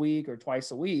once a week or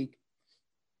twice a week,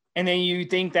 and then you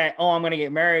think that, oh, I'm going to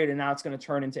get married and now it's going to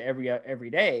turn into every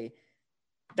day,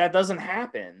 that doesn't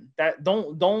happen. That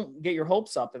don't get your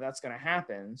hopes up that that's going to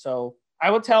happen. So I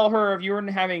would tell her, if you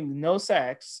were having no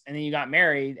sex and then you got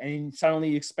married and suddenly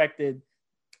you expected,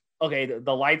 okay,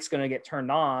 the light's going to get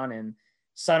turned on and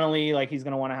suddenly like he's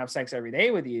going to want to have sex every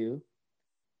day with you,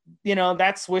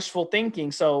 that's wishful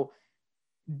thinking. So,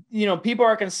 people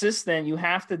are consistent. You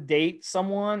have to date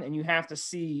someone and you have to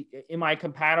see, am I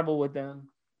compatible with them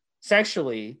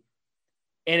sexually?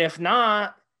 And if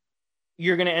not,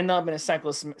 you're going to end up in a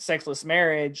sexless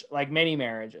marriage, like many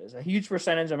marriages. A huge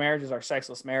percentage of marriages are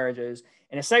sexless marriages.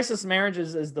 And a sexless marriage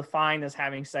is defined as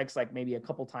having sex like maybe a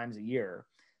couple times a year.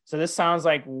 So this sounds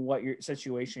like what your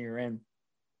situation you're in.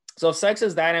 So if sex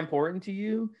is that important to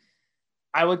you,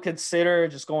 I would consider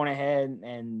just going ahead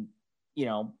and,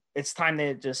 it's time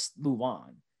to just move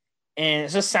on. And it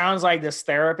just sounds like this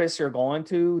therapist you're going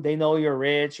to, they know you're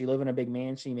rich, you live in a big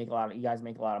mansion, you guys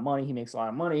make a lot of money, he makes a lot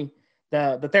of money.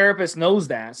 The therapist knows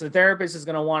that. So the therapist is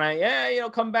going to want to,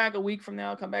 come back a week from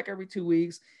now, come back every 2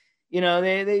 weeks. They got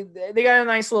a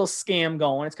nice little scam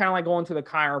going. It's kind of like going to the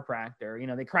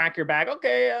chiropractor. They crack your back.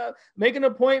 Okay, make an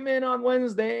appointment on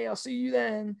Wednesday. I'll see you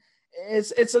then.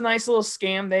 It's a nice little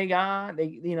scam they got.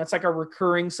 It's like a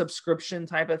recurring subscription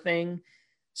type of thing.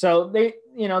 So the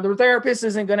therapist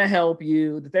isn't going to help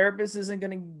you. The therapist isn't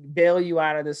going to bail you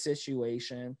out of this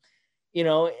situation,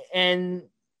 and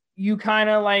you kind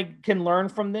of like can learn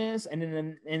from this. And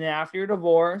then after you're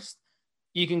divorced,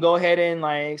 you can go ahead and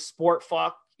like sport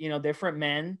fuck, different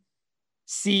men,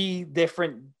 see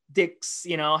different dicks,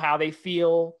 how they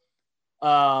feel,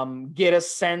 get a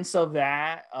sense of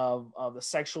that, of the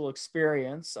sexual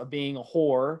experience of being a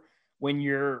whore when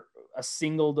you're a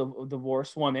single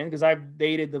divorced woman, because I've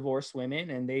dated divorced women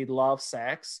and they love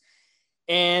sex.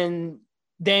 And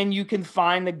then you can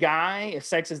find the guy, if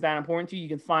sex is that important to you, you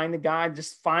can find the guy,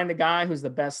 just find the guy who's the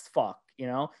best fuck,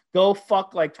 go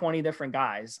fuck like 20 different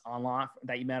guys online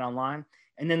that you met online.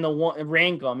 And then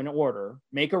rank them in order,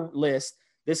 make a list.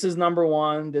 This is number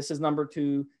 1. This is number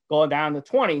 2, go down to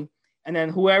 20. And then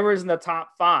whoever is in the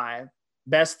top 5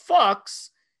 best fucks,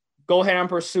 go ahead and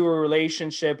pursue a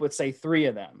relationship with say 3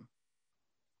 of them.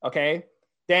 Okay.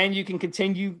 Then you can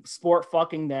continue sport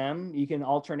fucking them. You can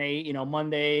alternate,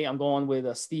 Monday I'm going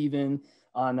with Steven.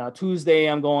 On Tuesday,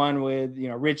 I'm going with,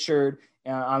 Richard.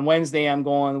 On Wednesday, I'm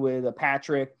going with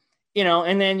Patrick,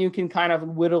 and then you can kind of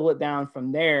whittle it down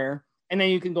from there. And then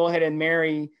you can go ahead and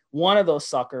marry one of those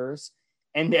suckers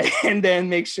and then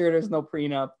make sure there's no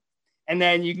prenup. And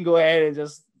then you can go ahead and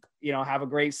just, have a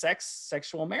great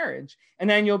sexual marriage. And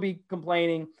then you'll be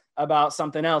complaining about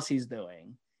something else he's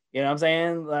doing. You know what I'm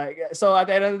saying? Like, so at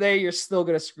the end of the day, you're still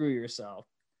going to screw yourself.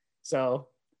 So,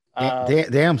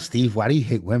 damn, Steve, why do you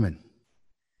hate women?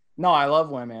 No, I love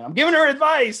women. I'm giving her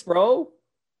advice, bro.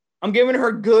 I'm giving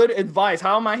her good advice.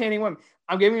 How am I hating women?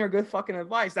 I'm giving her good fucking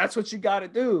advice. That's what you got to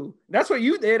do. That's what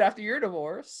you did after your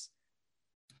divorce.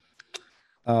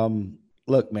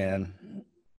 Look, man,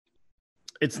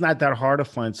 it's not that hard to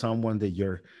find someone that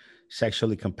you're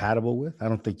sexually compatible with. I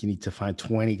don't think you need to find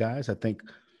 20 guys. I think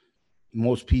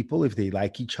most people, if they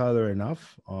like each other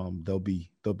enough,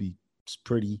 it's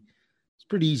pretty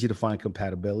easy to find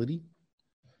compatibility.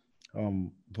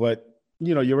 But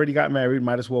you already got married,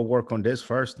 might as well work on this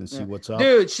first and see what's up.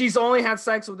 Dude, she's only had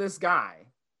sex with this guy.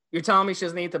 You're telling me she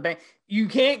doesn't need to bang? You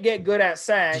can't get good at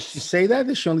sex. Did she say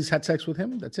that she only had sex with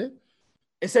him? That's it?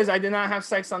 It says, I did not have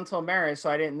sex until marriage, so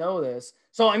I didn't know this.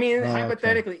 So, I mean,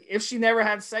 hypothetically, if she never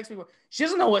had sex before, she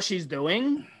doesn't know what she's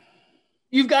doing.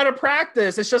 You've got to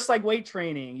practice. It's just like weight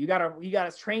training. You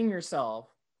gotta train yourself.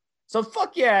 So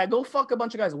fuck yeah, go fuck a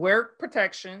bunch of guys. Wear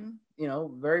protection,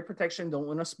 very protection. Don't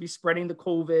want to be spreading the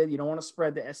COVID. You don't want to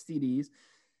spread the STDs,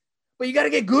 but you got to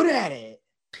get good at it.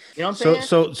 You know what I'm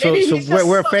saying? So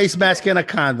wear a face mask and a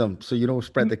condom so you don't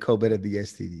spread the COVID and the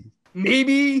STD.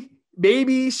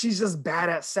 Maybe she's just bad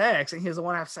at sex and he doesn't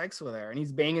want to have sex with her and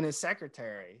he's banging his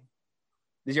secretary.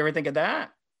 Did you ever think of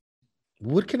that?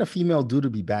 What can a female do to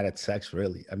be bad at sex,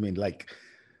 really? I mean, like,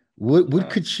 what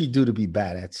could she do to be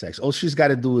bad at sex? All she's got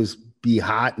to do is be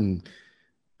hot, and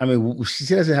I mean,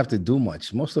 she doesn't have to do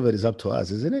much. Most of it is up to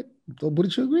us, isn't it?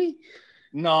 Wouldn't you agree?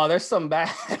 No, there's some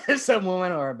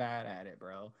women who are bad at it,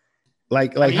 bro.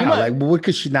 Like how? Like, what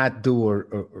could she not do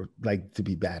or like to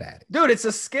be bad at it? Dude, it's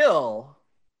a skill.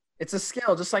 It's a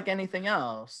skill, just like anything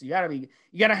else. You gotta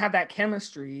have that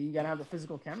chemistry. You gotta have the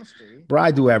physical chemistry. Bro, I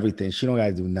do everything. She don't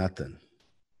gotta do nothing.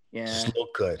 Yeah. Just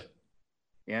look good.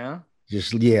 Yeah.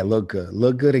 Look good.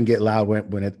 Look good and get loud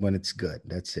when it's good.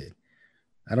 That's it.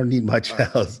 I don't need much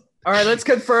else. All right, let's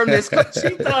confirm this.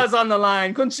 Conchita is on the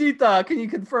line. Conchita, can you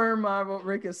confirm what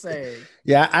Rick is saying?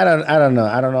 Yeah, I don't know.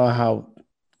 I don't know how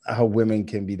women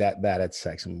can be that bad at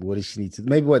sex. I mean, what does she need to?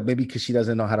 Maybe because she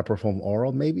doesn't know how to perform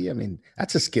oral. Maybe. I mean,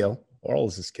 that's a skill. Oral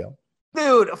is a skill.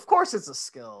 Dude, of course it's a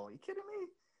skill. You kidding me?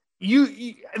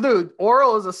 Dude,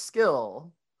 oral is a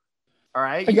skill. All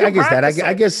right. I guess that.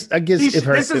 I guess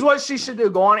this is what she should do.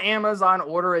 Go on Amazon,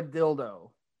 order a dildo.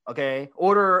 Okay.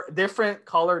 Order different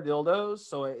color dildos.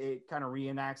 So it kind of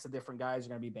reenacts the different guys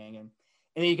you're going to be banging. And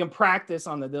then you can practice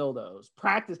on the dildos.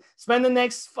 Practice. Spend the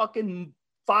next fucking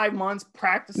 5 months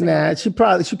practicing. Nah, she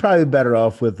probably better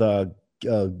off with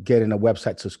getting a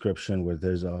website subscription where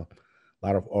there's a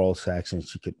lot of oral sex and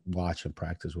she could watch and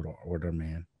practice with her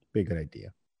man. Be a good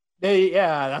idea.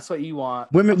 Yeah, that's what you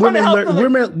want. Women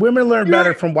learn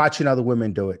better from watching other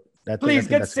women do it. Please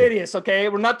get serious, okay?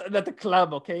 We're not at the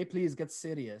club, okay? Please get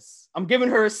serious. I'm giving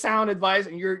her sound advice,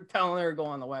 and you're telling her to go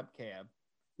on the webcam.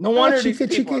 No wonder she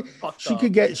could get not a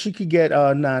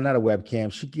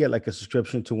webcam. She could get like a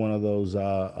subscription to one of those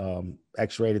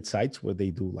X-rated sites where they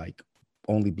do like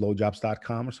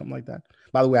onlyblowjobs.com or something like that.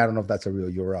 By the way, I don't know if that's a real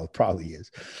URL. It probably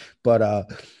is, but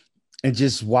and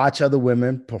just watch other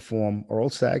women perform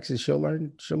oral sex, and she'll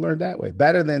learn that way.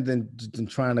 Better than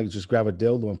trying to just grab a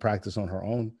dildo and practice on her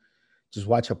own. Just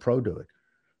watch a pro do it.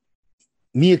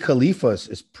 Mia Khalifa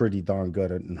is pretty darn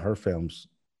good in her films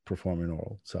performing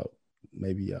oral. So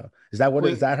maybe is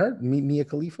that her? Mia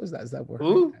Khalifa? Is that what?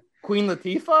 Who? Queen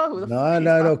Latifah?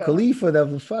 No. Khalifa,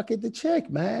 the chick,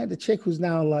 man. The chick who's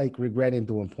now like regretting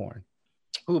doing porn.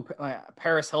 Who?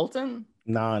 Paris Hilton?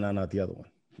 No, not the other one.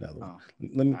 Oh.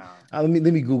 Let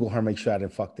me Google her, make sure I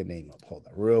didn't fuck the name up. Hold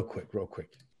on, real quick.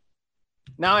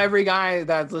 Now every guy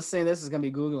that's listening to this is gonna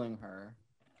be Googling her.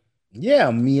 Yeah,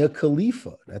 Mia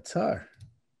Khalifa. That's her.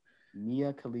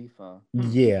 Mia Khalifa.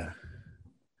 Yeah.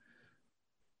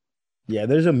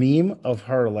 There's a meme of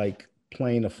her like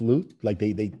playing a flute. Like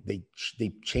they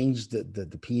changed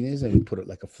the penis and put it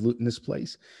like a flute in this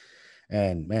place.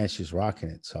 And man, she's rocking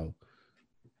it. So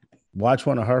watch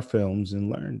one of her films and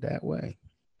learn that way.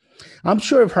 I'm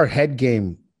sure if her head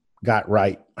game got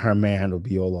right, her man will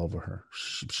be all over her.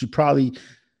 She probably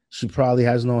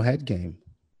has no head game.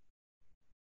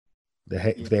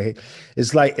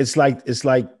 It's like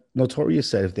Notorious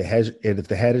said, if the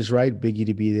head is right, Biggie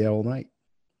to be there all night.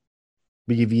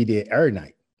 Biggie be there every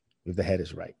night if the head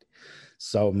is right.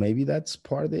 So maybe that's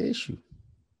part of the issue.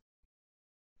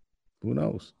 Who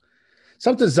knows?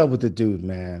 Something's up with the dude,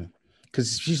 man.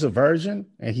 Because she's a virgin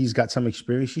and he's got some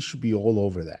experience, he should be all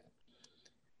over that.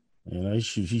 You know, he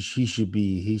should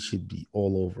be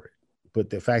all over it. But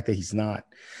the fact that he's not,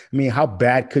 I mean, how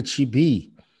bad could she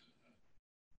be?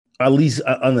 At least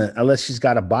unless she's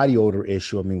got a body odor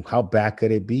issue. I mean, how bad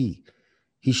could it be?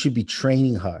 He should be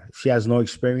training her. If she has no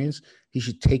experience, he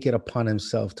should take it upon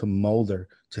himself to mold her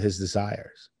to his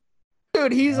desires.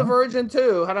 Dude, he's a virgin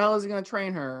too. How the hell is he going to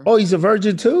train her? Oh, he's a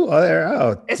virgin too?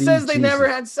 It says they never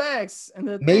had sex.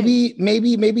 Maybe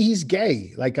he's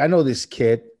gay. Like I know this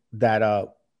kid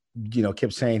that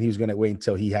kept saying he was going to wait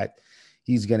until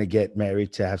he's going to get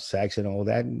married to have sex and all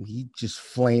that, and he just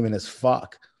flaming as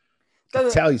fuck. I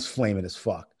can tell he's flaming as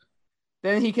fuck.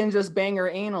 Then he can just bang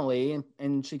her anally,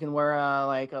 and she can wear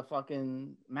a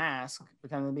fucking mask,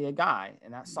 pretend to be a guy,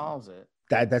 and that solves it.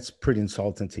 That's pretty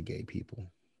insulting to gay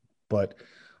people. But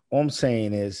all I'm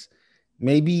saying is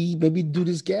maybe dude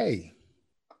is gay.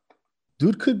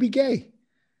 Dude could be gay.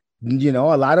 You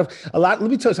know, a lot. Let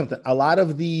me tell you something. A lot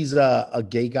of these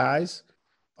gay guys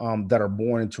that are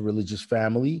born into religious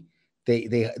family,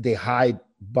 they hide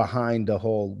behind the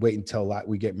whole wait until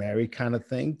we get married kind of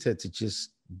thing to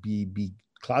just be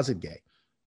closet gay.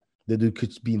 The dude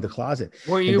could be in the closet.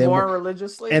 Were you born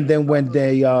religiously? And then when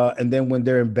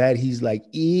they're in bed, he's like,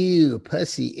 ew,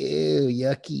 pussy, ew,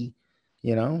 yucky.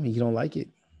 You know, he don't like it.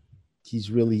 He's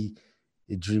really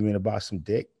dreaming about some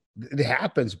dick. It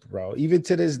happens, bro. Even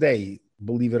to this day,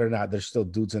 believe it or not, there's still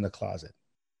dudes in the closet.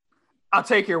 I'll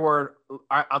take your word.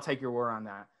 I'll take your word on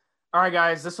that. All right,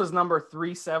 guys, this was number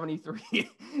 373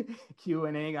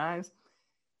 Q&A, guys. If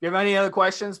you have any other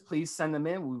questions, please send them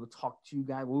in. We will talk to you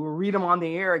guys. We will read them on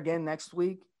the air again next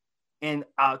week. And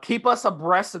keep us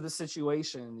abreast of the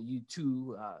situation.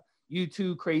 You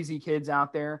two crazy kids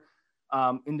out there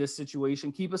in this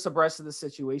situation. Keep us abreast of the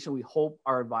situation. We hope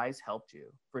our advice helped you.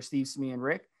 For Steve, Smee, and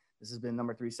Rick, this has been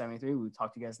number 373. We'll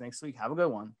talk to you guys next week. Have a good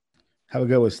one. Have a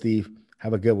good one, Steve.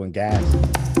 Have a good one, guys.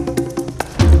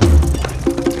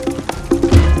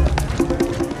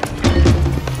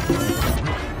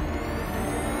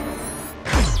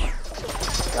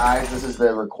 Guys, this is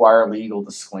the required legal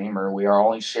disclaimer. We are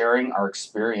only sharing our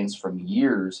experience from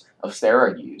years of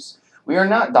steroid use. We are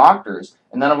not doctors,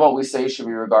 and none of what we say should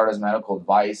be regarded as medical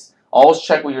advice. Always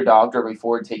check with your doctor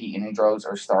before taking any drugs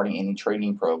or starting any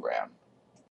training program.